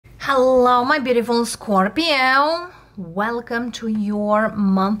Hello, my beautiful Scorpio. Welcome to your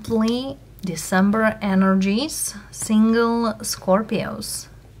monthly December energies, single Scorpios.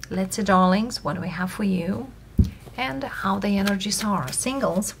 Let's see, darlings, what do we have for you and how the energies are.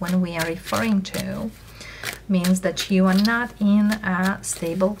 Singles, when we are referring to, means that you are not in a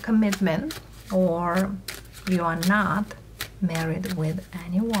stable commitment or you are not married with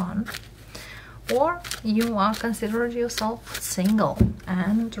anyone, or you are considered yourself single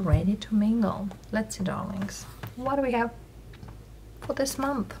and ready to mingle. Let's see, darlings, what do we have for this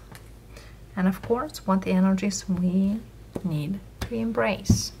month? And of course, what the energies we need to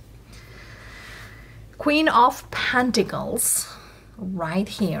embrace. Queen of Pentacles, right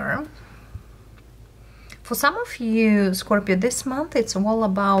here. For some of you, Scorpio, this month it's all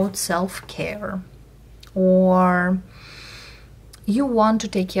about self-care, or you want to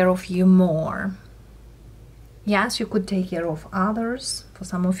take care of you more. Yes, you could take care of others. For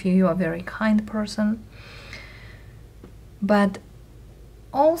some of you, you are a very kind person. But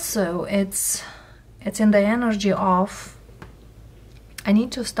also it's in the energy of, I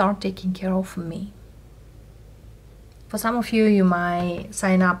need to start taking care of me. For some of you, you might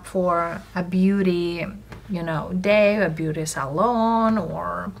sign up for a beauty, day, a beauty salon,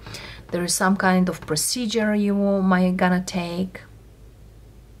 or there is some kind of procedure you might gonna take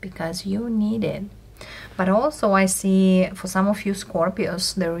because you need it. But also I see for some of you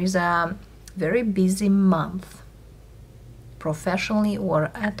Scorpios, there is a very busy month, professionally or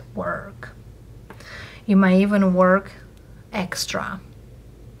at work. You might even work extra.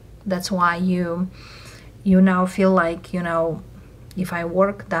 That's why you now feel like, if I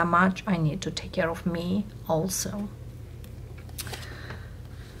work that much, I need to take care of me also.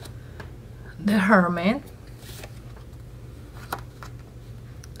 The Hermit,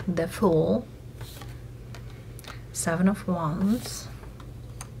 the Fool, Seven of Wands,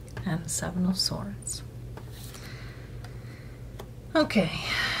 and Seven of Swords. Okay,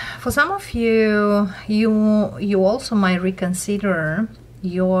 for some of you, you also might reconsider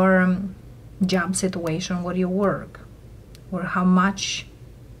your job situation where you work, or how much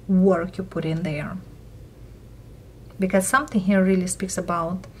work you put in there, because something here really speaks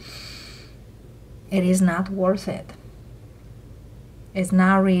about it is not worth it. It's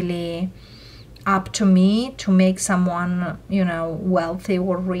not really up to me to make someone, wealthy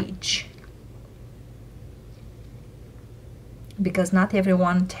or rich, because not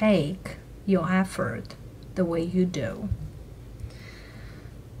everyone take your effort the way you do.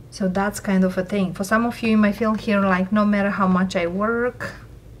 So that's kind of a thing. For some of you, you might feel here like no matter how much I work,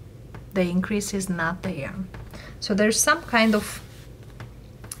 the increase is not there. So there's some kind of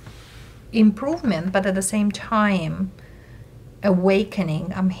improvement, but at the same time,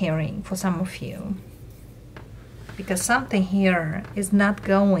 awakening I'm hearing for some of you, because something here is not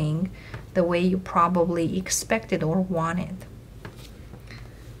going the way you probably expected or wanted.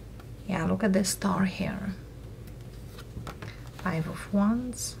 Yeah, look at this star here. Five of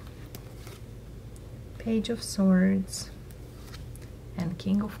Wands, Page of Swords, and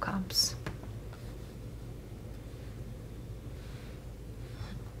King of Cups.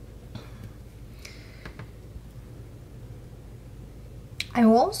 I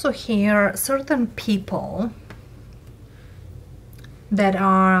also hear certain people that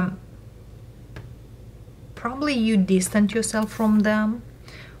are probably you distant yourself from them,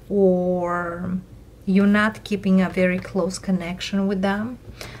 or you're not keeping a very close connection with them.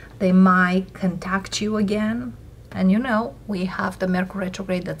 They might contact you again, and we have the Mercury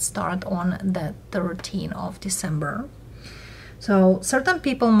retrograde that starts on the 13th of December. So certain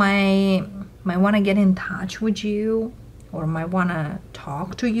people might want to get in touch with you, or might want to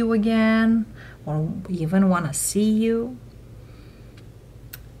talk to you again, or even want to see you.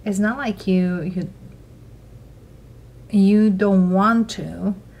 It's not like you don't want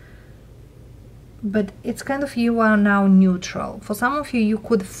to, but it's kind of you are now neutral. For some of you, you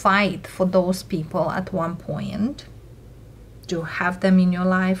could fight for those people at one point to have them in your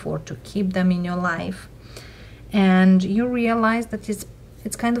life or to keep them in your life, and you realize that it's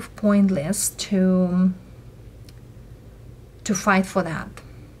kind of pointless to fight for that.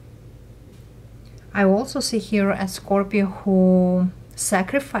 I also see here a Scorpio who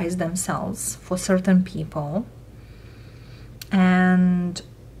sacrificed themselves for certain people, and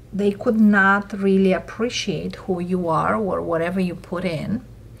they could not really appreciate who you are or whatever you put in.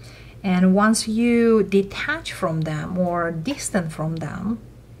 And once you detach from them or distant from them,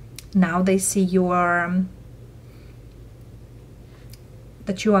 now they see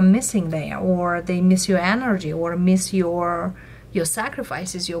that you are missing there, or they miss your energy, or miss your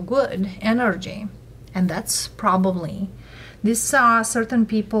sacrifices, your good energy. And that's probably These are certain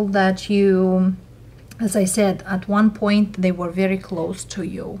people that you, as I said, at one point they were very close to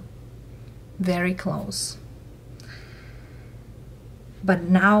you, very close, but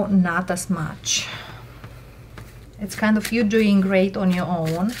now not as much. It's kind of you doing great on your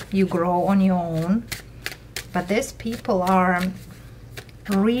own, you grow on your own, but these people are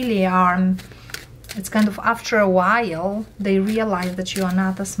really it's kind of after a while they realize that you are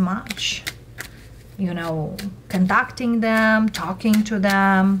not as much, you know, contacting them, talking to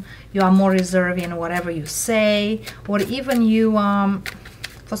them. You are more reserved in whatever you say, or even you,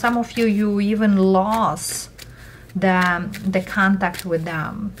 for some of you, you even lost the contact with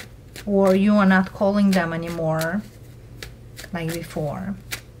them, or you are not calling them anymore like before.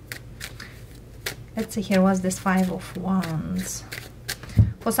 Let's see here, what's this Five of Wands?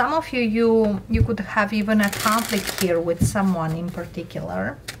 For some of you, you could have even a conflict here with someone in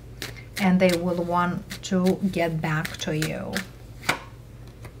particular, and they will want to get back to you.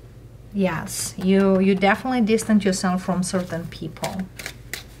 Yes, you definitely distance yourself from certain people.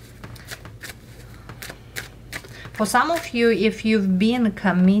 For some of you, if you've been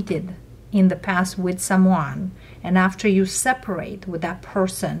committed in the past with someone, and after you separate with that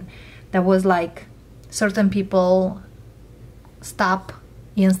person, that was like certain people stop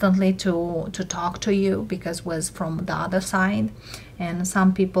instantly to talk to you because was from the other side, and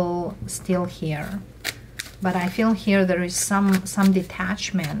some people still here. But I feel here there is some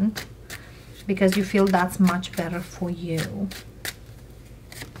detachment because you feel that's much better for you.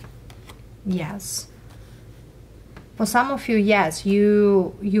 Yes. For some of you, yes,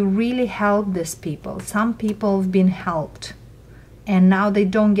 you really help these people. Some people have been helped, and now they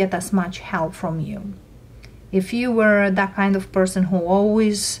don't get as much help from you. If you were that kind of person who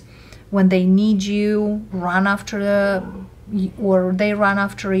always, when they need you, run after or they run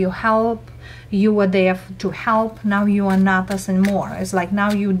after your help, you were there to help, now you are not as anymore. It's like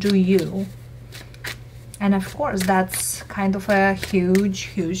now you do you. And of course, that's kind of a huge,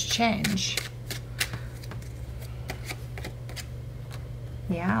 huge change.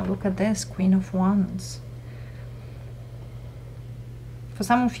 Yeah, look at this, Queen of Wands. For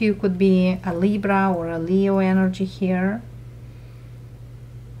some of you, could be a Libra or a Leo energy here.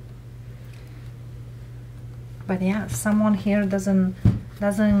 But yeah, someone here doesn't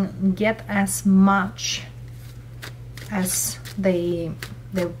get as much as they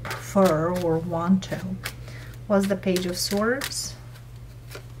prefer or want to. What's the Page of Swords?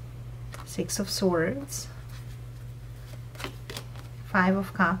 Six of Swords. Five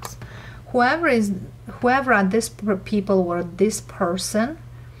of Cups. Whoever are these people or this person,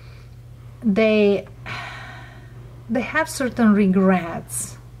 they have certain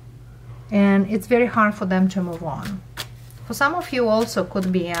regrets, and it's very hard for them to move on. For some of you also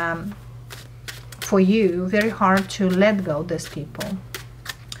could be, for you, very hard to let go these people.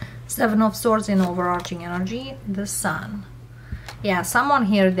 Seven of Swords in overarching energy, the Sun. Yeah, someone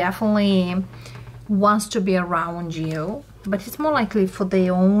here definitely wants to be around you, but it's more likely for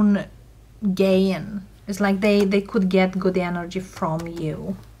their own gain. It's like they could get good energy from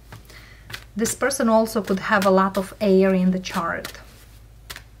you. This person also could have a lot of air in the chart.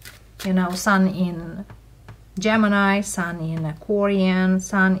 You know, Sun in Gemini, Sun in Aquarian,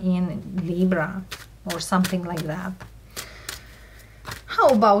 Sun in Libra, or something like that. How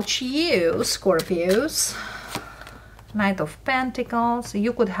about you, Scorpios? Knight of Pentacles.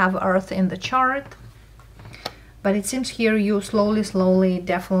 You could have Earth in the chart, but it seems here you slowly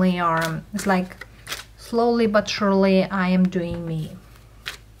definitely are, it's like slowly but surely I am doing me.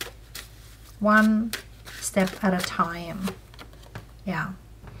 One step at a time. Yeah.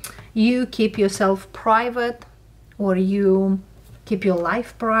 You keep yourself private, or you keep your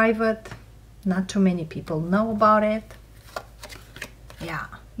life private. Not too many people know about it. Yeah.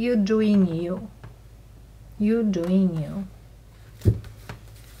 You're doing you. You're doing you.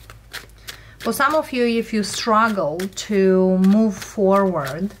 For some of you, if you struggle to move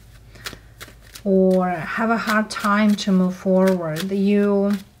forward or have a hard time to move forward,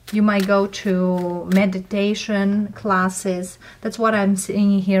 you might go to meditation classes. That's what I'm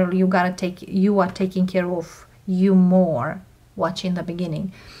seeing here. You are taking care of you more, watching the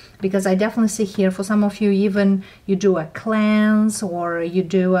beginning. Because I definitely see here, for some of you, even you do a cleanse or you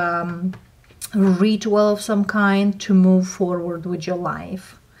do a ritual of some kind to move forward with your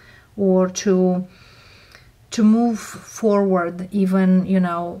life, or to move forward even, you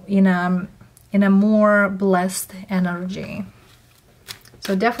know, in a more blessed energy.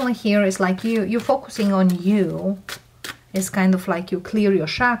 So definitely here is like you're focusing on you. It's kind of like you clear your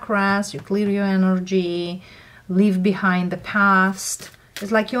chakras, you clear your energy, leave behind the past.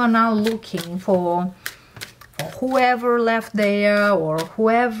 It's like you are now looking for or whoever left there, or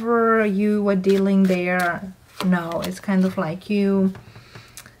whoever you were dealing there. No, it's kind of like you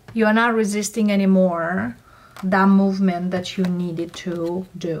are not resisting anymore that movement that you needed to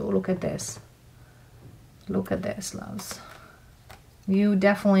do. Look at this. Look at this, loves. You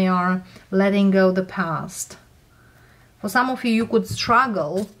definitely are letting go the past. For some of you, you could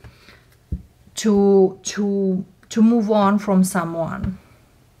struggle to move on from someone.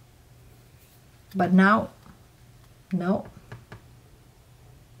 But now, no.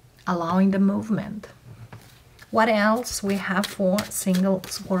 Allowing the movement. What else we have for single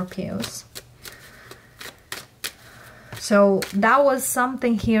Scorpios? So that was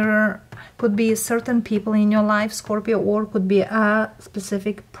something here. Could be certain people in your life, Scorpio, or could be a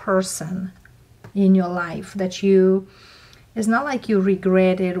specific person in your life that you, it's not like you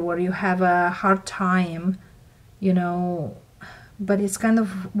regret it or you have a hard time, you know, but it's kind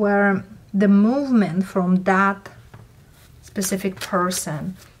of where the movement from that specific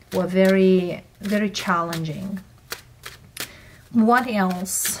person were very, very challenging. What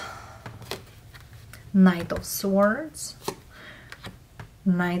else? Knight of Swords,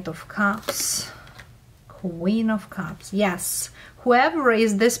 Knight of Cups, Queen of Cups. Yes, whoever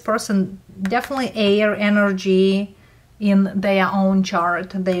is this person, definitely air energy in their own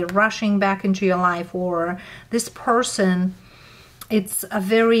chart. They're rushing back into your life, or this person, it's a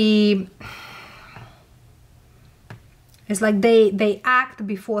very, it's like they act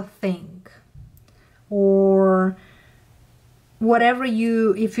before think, or whatever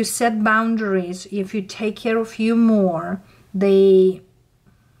you, if you set boundaries, if you take care of you more, they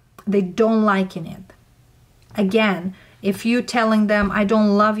don't like it. Again, if you telling them I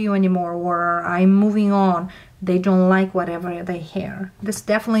don't love you anymore or I'm moving on, they don't like whatever they hear. This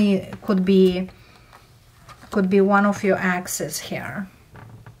definitely could be one of your exes here,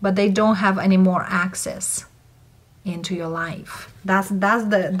 but they don't have any more access into your life. That's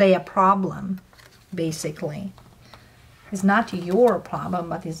their problem, basically. It's not your problem,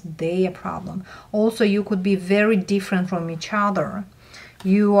 but it's their problem. Also, you could be very different from each other.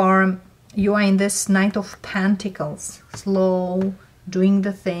 You are in this Knight of Pentacles, slow, doing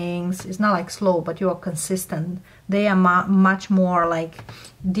the things. It's not like slow, but you are consistent. They are much more like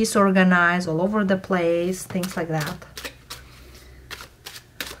disorganized, all over the place, things like that.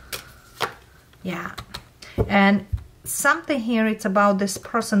 Yeah. And something here, it's about this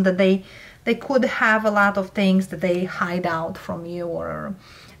person that they could have a lot of things that they hide out from you, or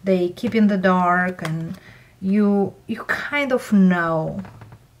they keep in the dark, and you kind of know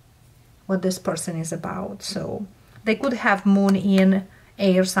what this person is about. So they could have moon in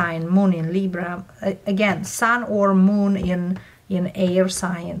air sign, moon in Libra, again, sun or moon in air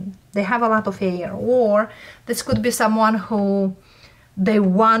sign. They have a lot of air. Or this could be someone who they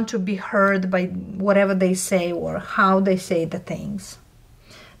want to be heard by whatever they say or how they say the things.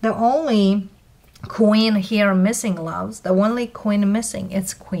 The only queen here missing, loves, the only queen missing,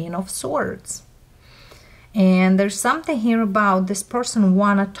 it's Queen of Swords. And there's something here about this person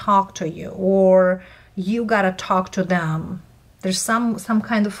wanna talk to you, or you gotta talk to them. There's some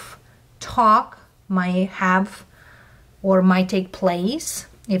kind of talk might have or might take place.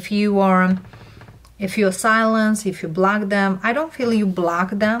 If you're silenced, if you block them, I don't feel you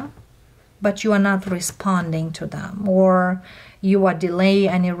block them, but you are not responding to them, or you are delay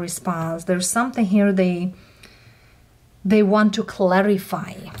any response. There's something here they want to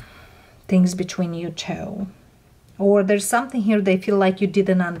clarify things between you two, or there's something here they feel like you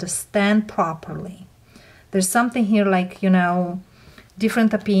didn't understand properly. There's something here like, you know,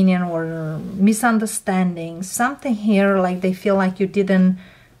 different opinion or misunderstanding. Something here like they feel like you didn't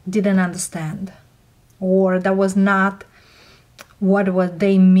understand, or that was not what was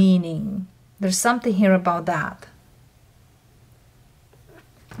they meaning. There's something here about that.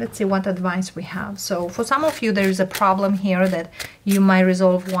 Let's see what advice we have. So for some of you, there is a problem here that you might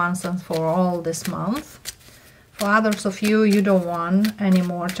resolve once and for all this month. For others of you, you don't want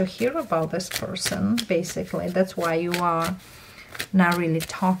anymore to hear about this person, basically. That's why you are not really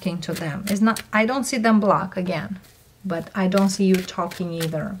talking to them. It's not, I don't see them block again, but I don't see you talking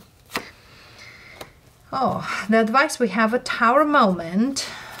either. Oh, the advice we have, a Tower moment.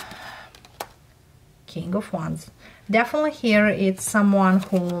 King of Wands. Definitely here it's someone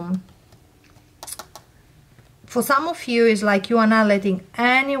who, for some of you, is like you are not letting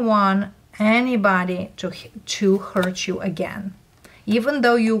anybody to hurt you again. Even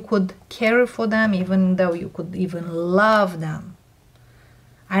though you could care for them, even though you could even love them.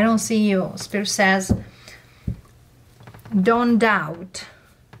 I don't see you. Spirit says, don't doubt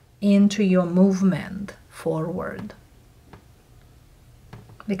into your movement forward.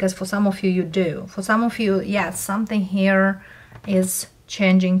 because for some of you, you do. For some of you, yes, something here is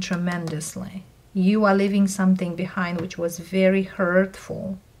changing tremendously. You are leaving something behind which was very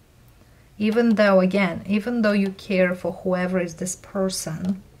hurtful. Even though, again, even though you care for whoever is this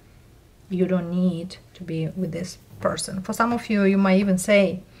person, you don't need to be with this person. For some of you, you might even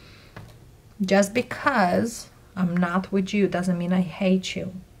say, just because I'm not with you doesn't mean I hate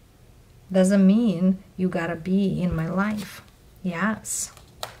you. Doesn't mean you gotta be in my life. Yes.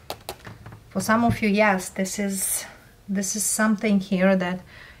 For some of you, yes, this is something here that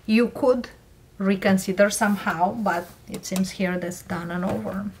you could reconsider somehow, but it seems here that's done and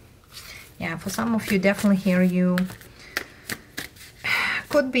over. Yeah, for some of you, definitely here you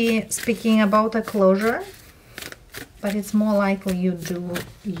could be speaking about a closure, but it's more likely you do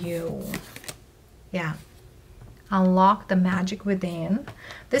you. Yeah. Unlock the magic within.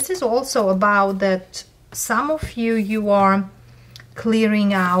 This is also about that some of you, you are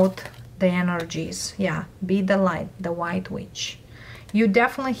clearing out the energies. Yeah, be the light, the white witch. You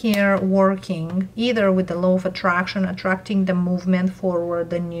definitely here working either with the law of attraction, attracting the movement forward,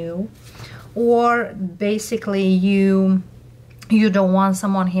 the new, or basically you don't want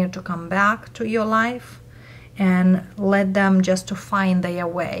someone here to come back to your life and let them just to find their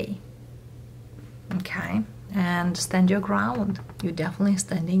way. Okay, and stand your ground. You're definitely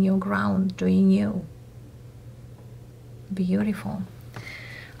standing your ground, doing you. Beautiful.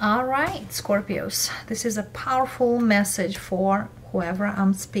 All right, Scorpios, this is a powerful message for whoever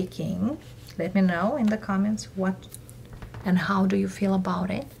I'm speaking. Let me know in the comments what and how do you feel about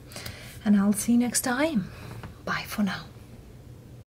it. And I'll see you next time. Bye for now.